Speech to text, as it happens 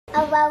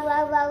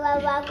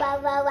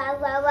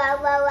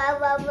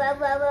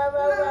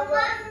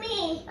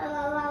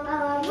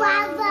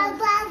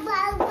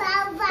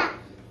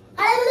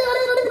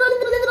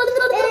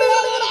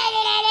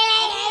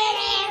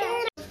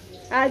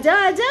आ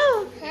जाओ।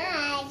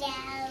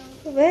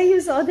 Where you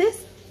saw this?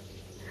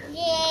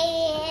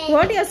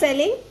 What you're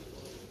selling?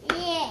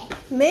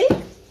 Milk?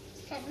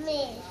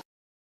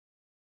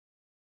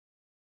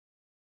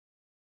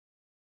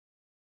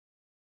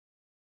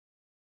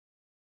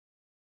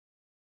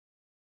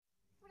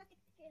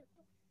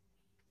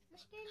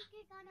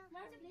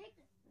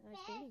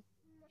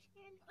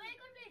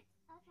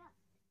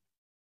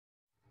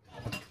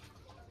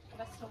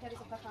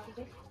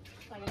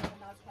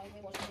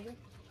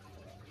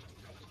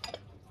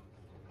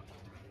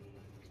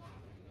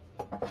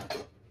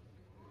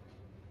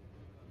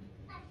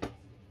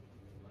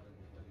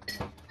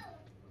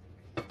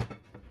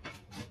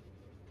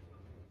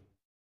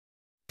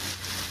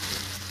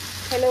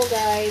 Hello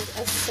guys,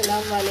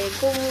 अस्सलाम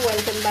वालेकुम,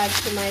 welcome back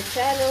to my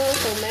channel.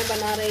 तो मैं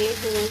बना रही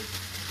हूँ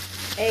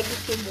एग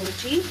की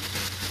भुर्जी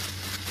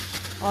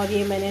और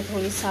ये मैंने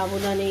थोड़ी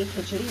साबुदाने की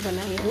खिचड़ी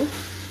बनाई हूँ।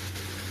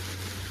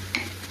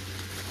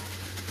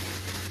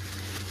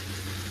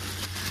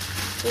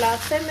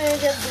 लास्ट टाइम मैंने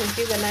जब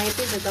भुर्जी बनाई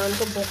थी ज़िदान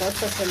को बहुत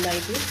पसंद आई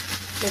थी,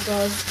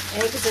 बिकॉज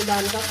एग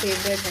ज़िदान का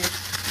फेवरेट है।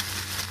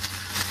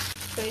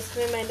 तो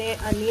इसमें मैंने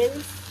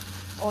अनियन,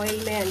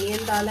 ऑयल में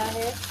अनियन डाला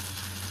है,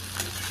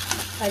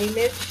 हरी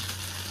मिर्च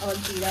और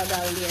जीरा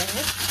डाल दिया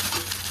है।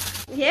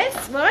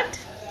 Yes, what?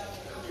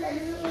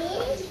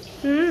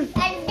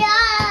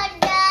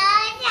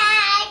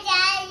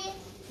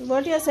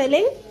 What you are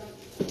selling?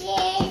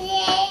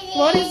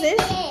 What is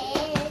this?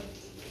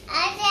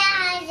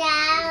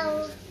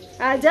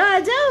 आ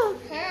जाओ।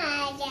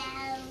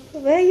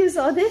 Where you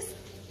saw this?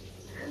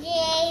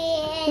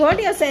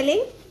 What you are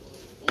selling?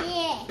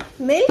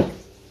 Milk?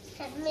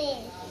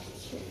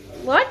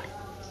 What?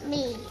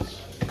 Milk.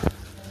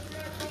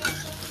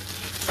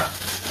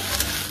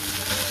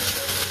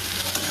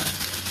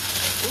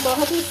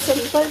 बहुत ही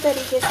सिंपल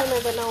तरीके से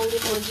मैं बनाऊंगी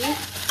भुर्जी।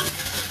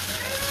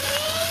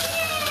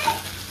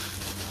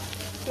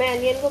 मैं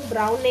अनियन को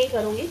ब्राउन नहीं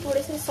करूंगी,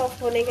 थोड़े से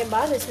सॉफ्ट होने के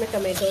बाद इसमें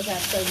टमाटोज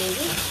ऐड कर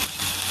दूंगी।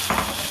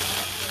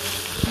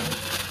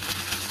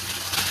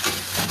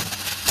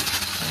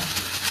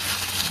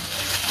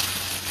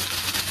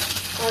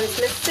 और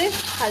इसमें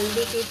सिर्फ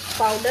हल्दी की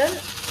पाउडर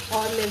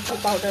और मिर्ची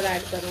पाउडर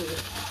ऐड करूंगी।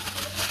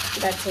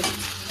 That's it.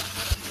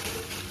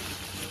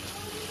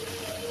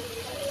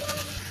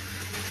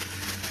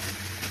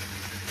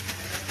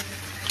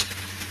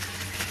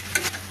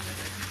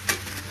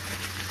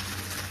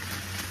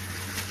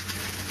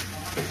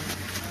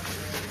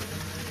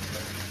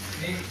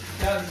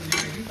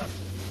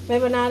 मैं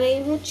बना रही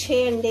हूँ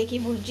 6 अंडे की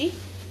भुर्जी,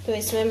 तो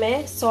इसमें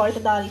मैं सॉल्ट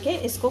डाल के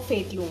इसको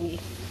फेंट लूँगी।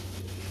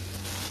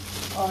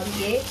 और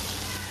ये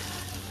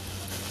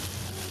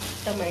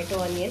टमाटो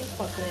अनियन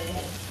पक रहे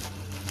हैं।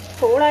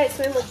 थोड़ा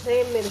इसमें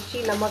मुझे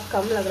मिर्ची नमक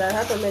कम लग रहा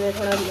था, तो मैंने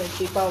थोड़ा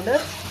मिर्ची पाउडर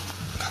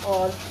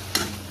और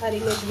हरी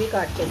मिर्च भी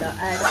काट के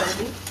ऐड कर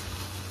दी।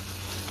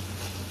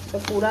 तो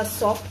पूरा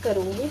सॉफ्ट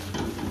करूँगी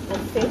और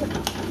फिर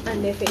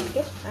अंडे फेंट के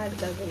ऐड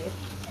कर दूँगी।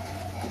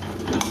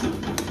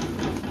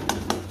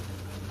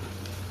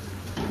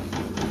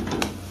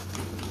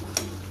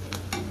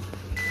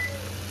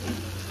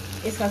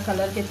 इसका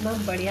कलर कितना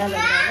बढ़िया लग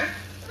रहा है।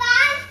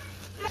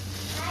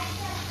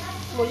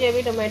 मुझे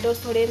अभी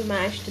टमाटोज थोड़े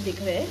मैश्ड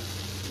दिख रहे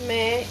हैं।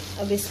 मैं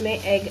अब इसमें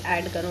एग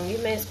ऐड करूँगी।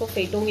 मैं इसको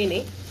फेंटूंगी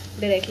नहीं,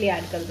 डायरेक्टली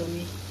ऐड कर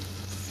दूँगी।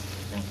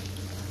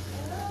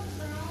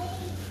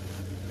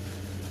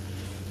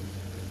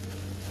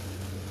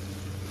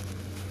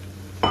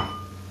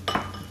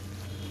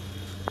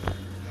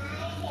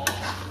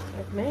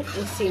 अब मैं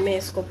इसी में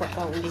इसको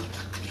पकाऊंगी।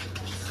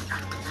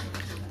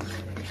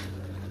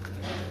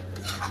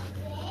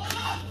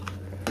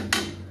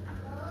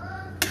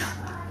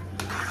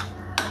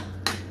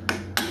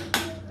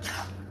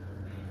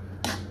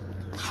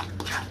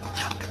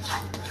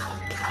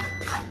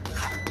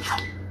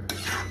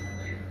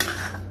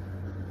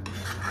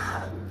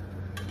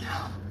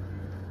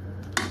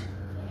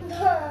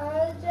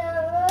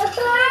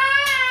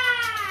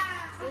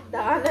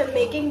 I'm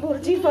making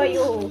burji for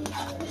you.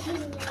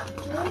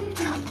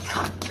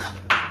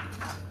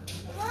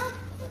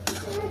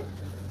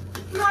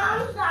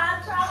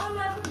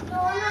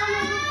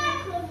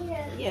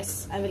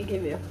 Yes, I will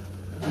give you.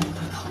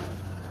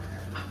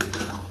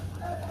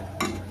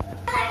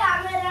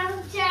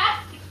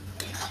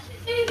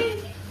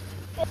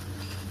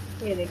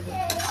 ये देखो।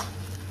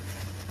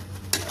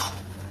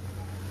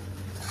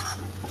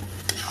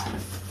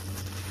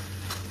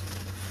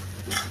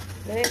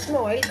 मैंने इसमें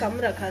ऑयल कम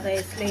रखा था,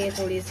 इसलिए ये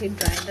थोड़ी सी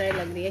ड्राई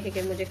लग रही है,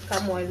 क्योंकि मुझे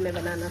कम ऑयल में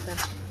बनाना था।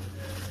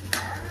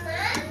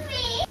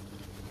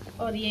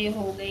 और ये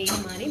हो गई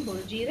हमारी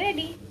bhurji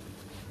ready.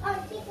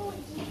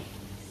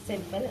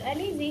 Simple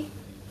and easy,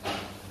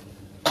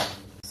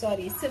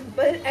 sorry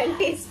simple and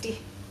tasty.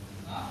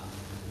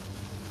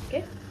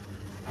 Okay,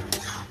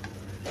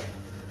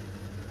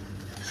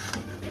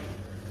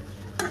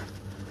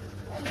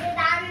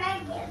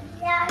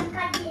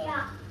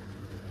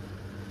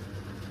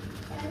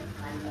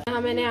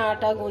 यहाँ मैंने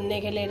आटा गूंदने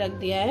के लिए रख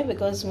दिया है,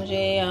 बिकॉज़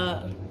मुझे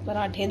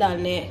पराठे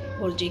डालने हैं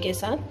भुर्जी के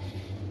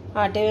साथ।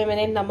 आटे में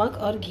मैंने नमक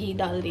और घी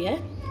डाल दिया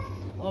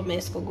है और मैं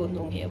इसको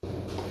गूंदूँगी। अब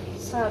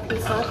साथ ही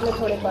साथ मैं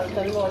थोड़े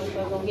बर्तन वॉश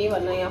कर दूँगी,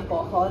 वरना यहाँ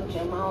बहुत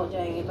जमा हो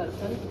जाएंगे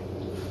बर्तन।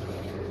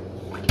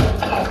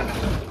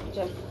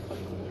 जब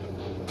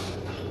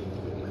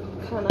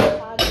खाना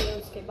खा लिए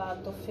उसके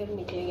बाद तो फिर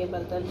निकलेंगे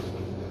बर्तन।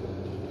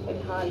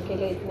 फिलहाल के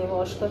लिए इतने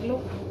वॉश कर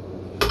लूँ।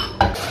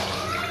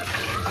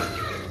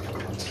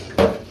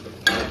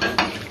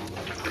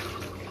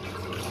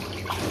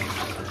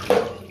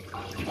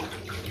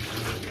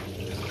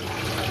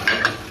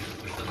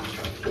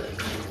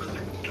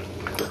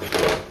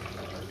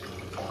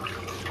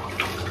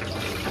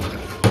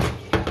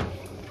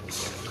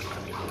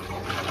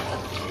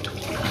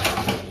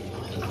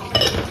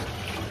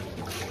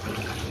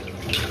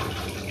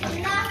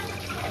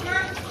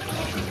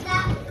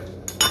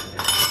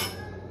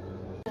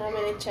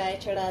 चाय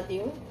चढ़ा दी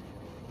हूँ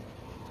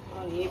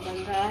और ये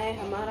बन रहा है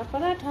हमारा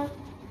पराठा।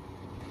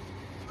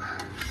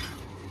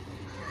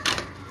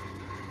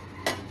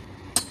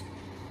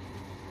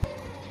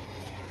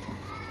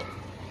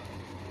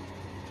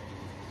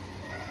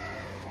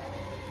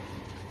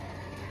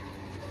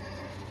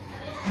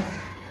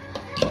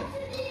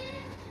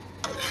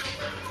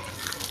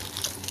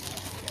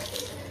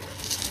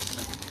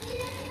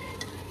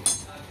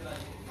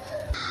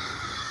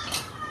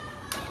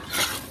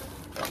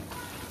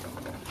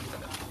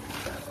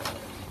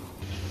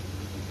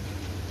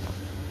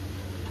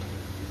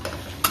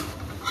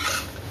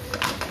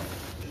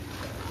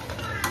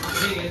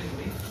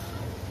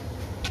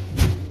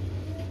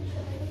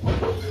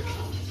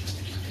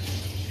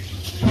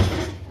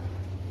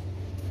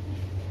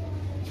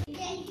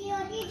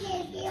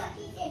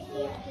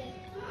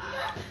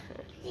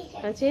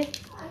 अच्छे।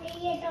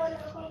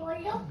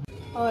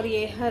 और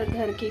ये हर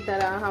घर की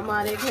तरह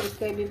हमारे घर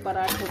के भी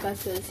पराठों का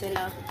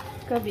सिलसिला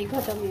कभी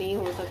ख़त्म नहीं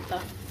हो सकता।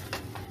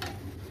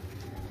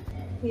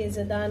 ये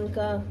ज़ैदान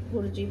का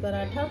भुर्जी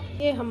पराठा।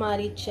 ये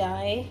हमारी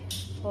चाय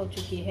हो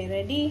चुकी है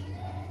रेडी।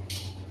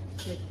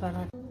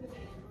 पराठा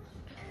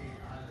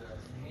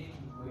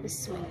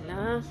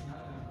बिस्मिल्लाह।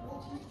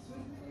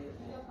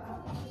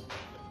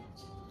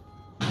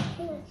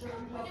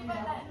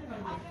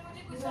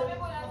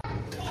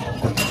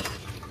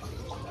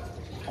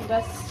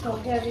 बस हो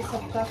गया अभी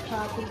सबका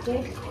खा पी के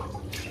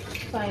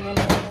फाइनल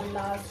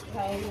लास्ट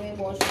खाए हुए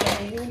वॉश कर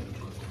रही हूँ।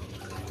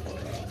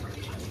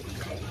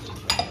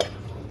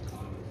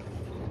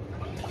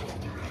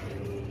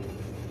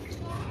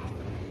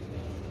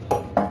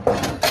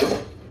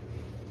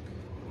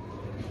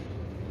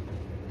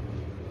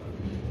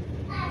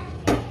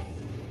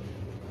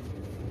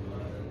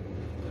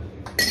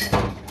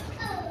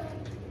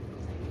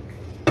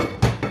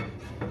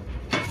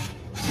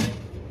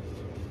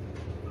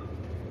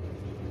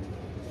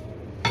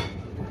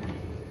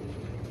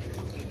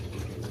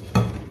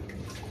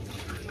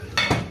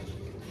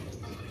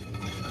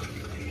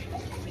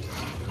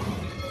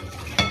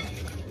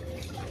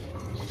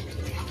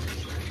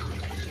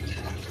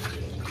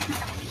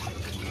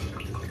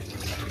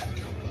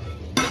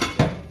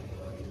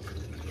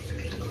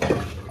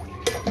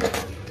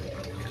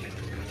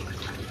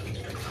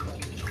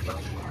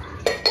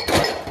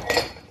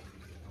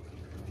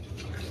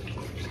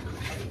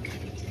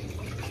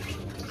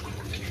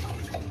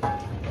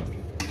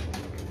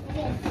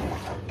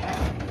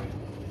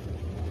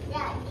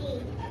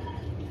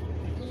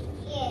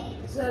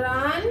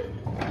 Zaran,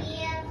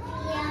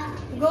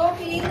 go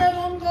clean the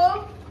room. Go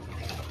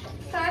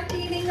start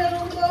cleaning the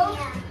room. Go.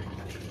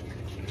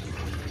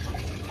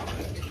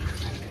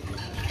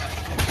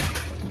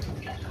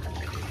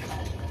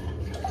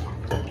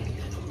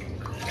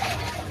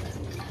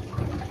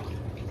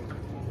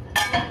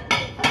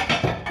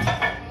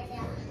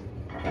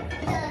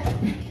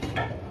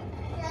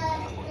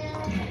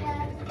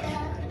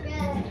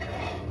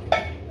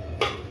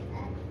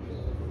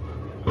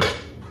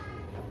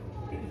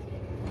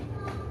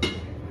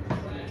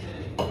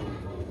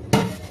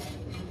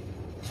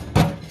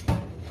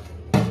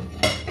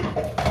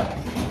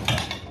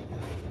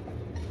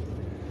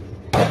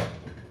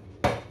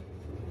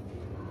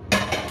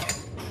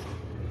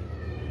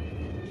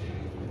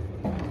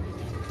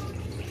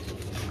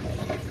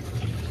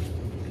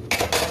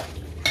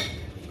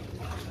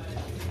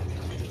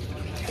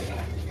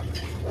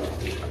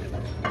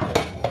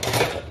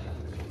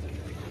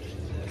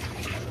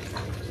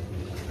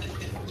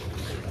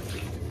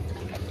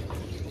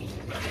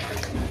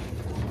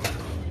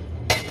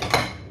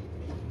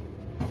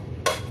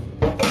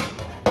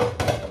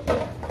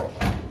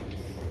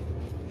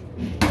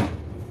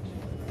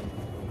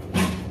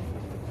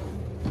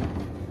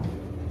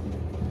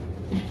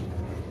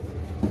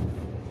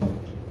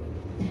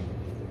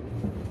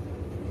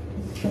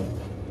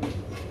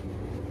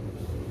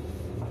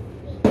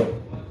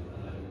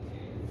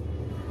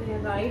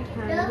 Right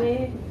hand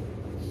में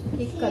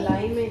की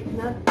कलाई में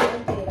इतना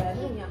दर्द दे रहा है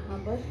ना यहाँ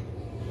पर।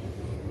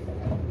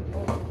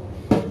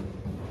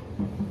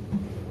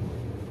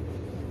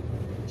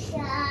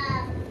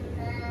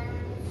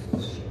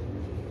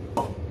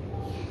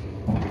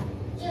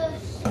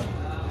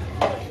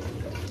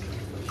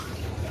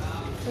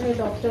 में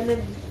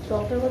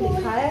डॉक्टर को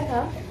दिखाया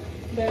था,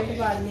 बेल्ट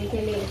बांधने के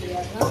लिए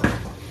दिया था,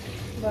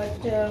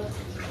 बट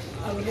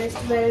अब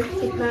रेस्ट बेल्ट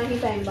कितना ही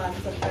टाइम बांध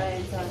सकता है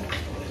इंसान,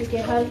 क्योंकि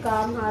हर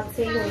काम हाथ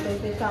से ही होते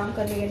थे। काम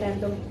करने के टाइम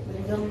तो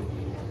एकदम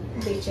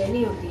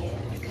बेचैनी होती है,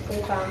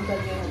 कोई काम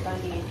करने होता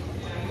नहीं है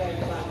बेल्ट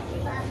बांध के।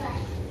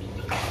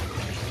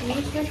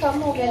 बीच में कम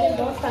हो गया था,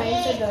 बहुत टाइम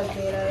से दर्द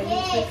दे रहा है,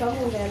 बीच में कम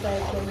हो गया था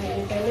 1-2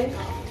 महीने पहले,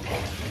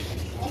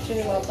 फिर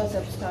वापस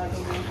अब स्टार्ट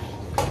हो गया।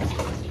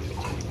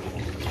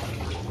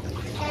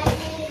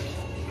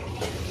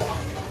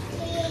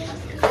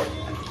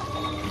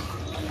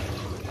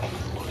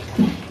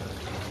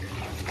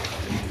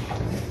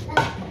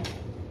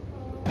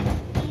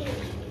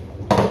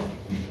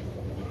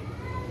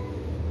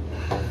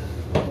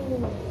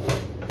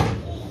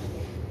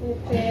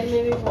 पैर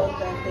में भी बहुत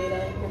दर्द दे रहा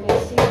है, मैंने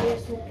इसीलिए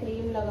इसमें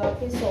क्रीम लगा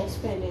के सॉक्स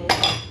पहने हैं।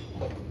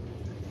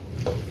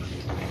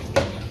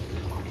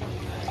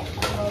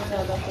 बहुत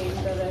ज़्यादा पेन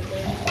कर रहे थे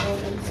 2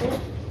 दिन से।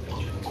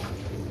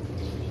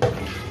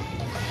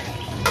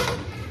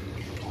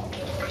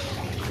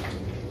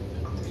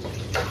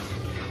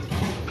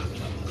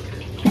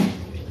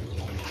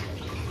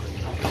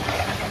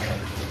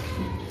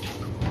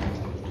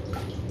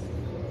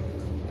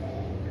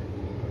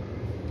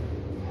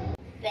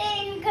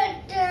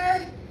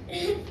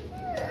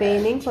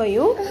 Paining for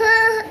you?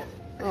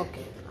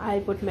 Okay,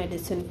 I'll put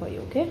medicine for you,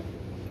 okay?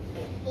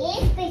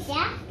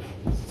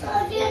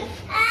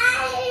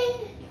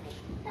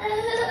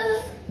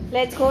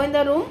 Let's go in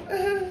the room.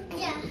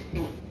 Yeah.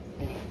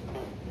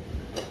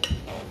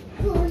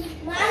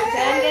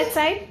 Can get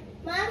side?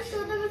 Mom,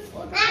 show them a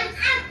photo.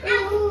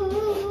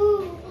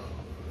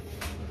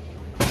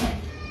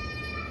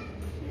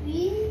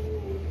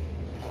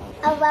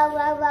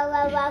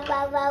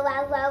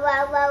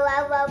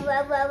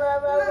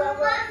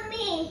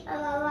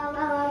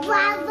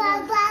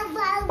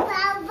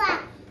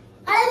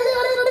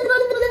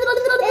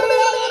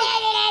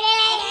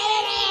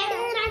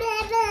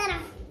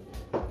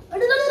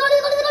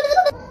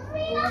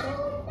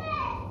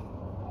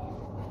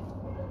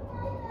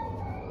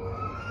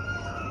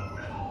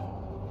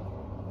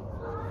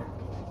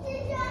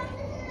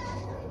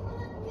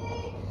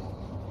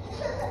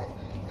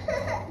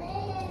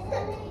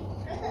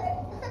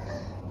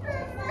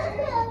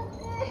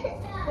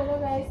 Hello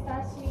guys,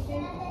 start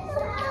sleeping.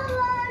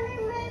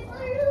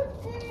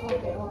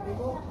 Okay,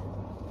 go.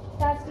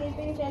 Start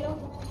sleeping, chalo.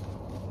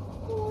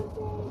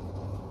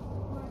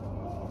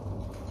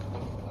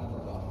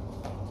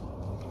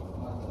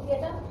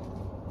 Get up.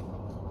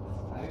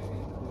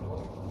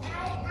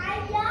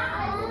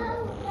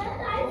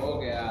 हो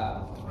गया।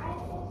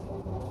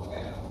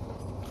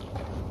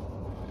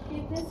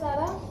 कितने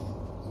सारा?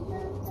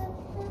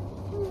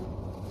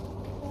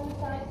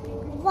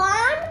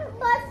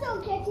 बस हो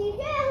गया, ठीक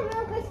है। हम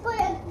लोग इसको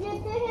रख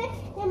लेते हैं,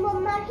 ये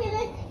मम्मा के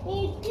लिए,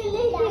 ईद के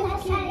लिए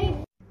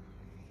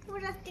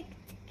पूरा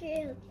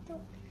तो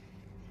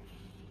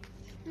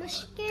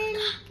मुश्किल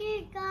के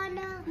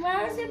गाना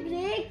वहाँ से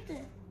ब्रेक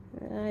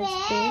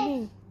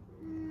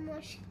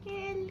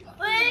मुश्किल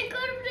एक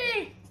और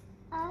ब्रेक।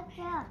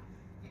 अच्छा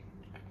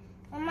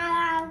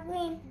हमारा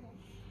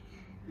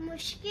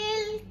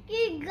मुश्किल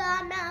की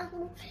गाना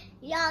हूँ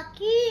या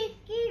की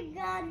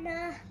गाना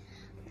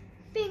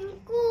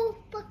पिंकू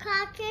पका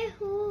के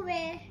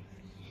हुए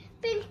क्या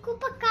पिंकू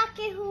पका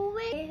के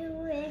हुए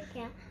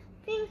क्या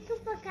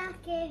पिंकू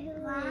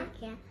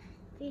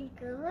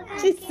पका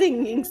She's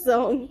singing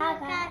song.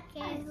 पका के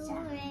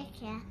हुए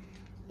क्या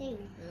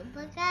पिंकू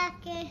पका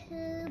के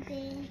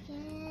हुए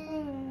क्या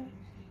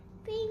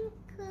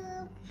पिंकू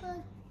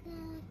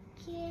पका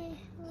के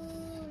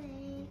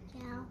हुए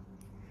क्या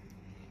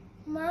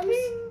मम्मा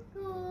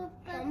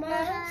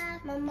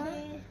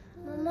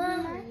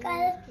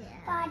कल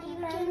पार्टी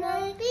में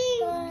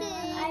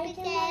I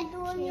can do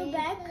on your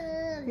back.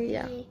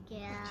 Yeah.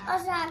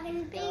 Also I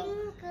can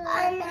pink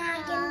and I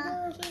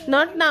can do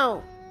Not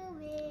now.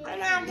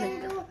 and I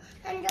can do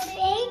and the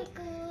pink.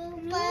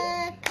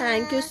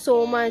 Thank you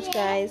so much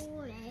guys.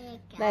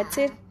 That's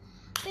it.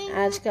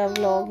 आज का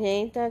vlog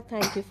यहीं तक।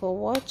 Thank you for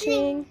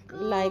watching.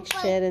 Like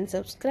share and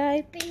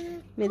subscribe.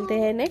 मिलते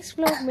हैं next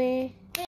vlog में।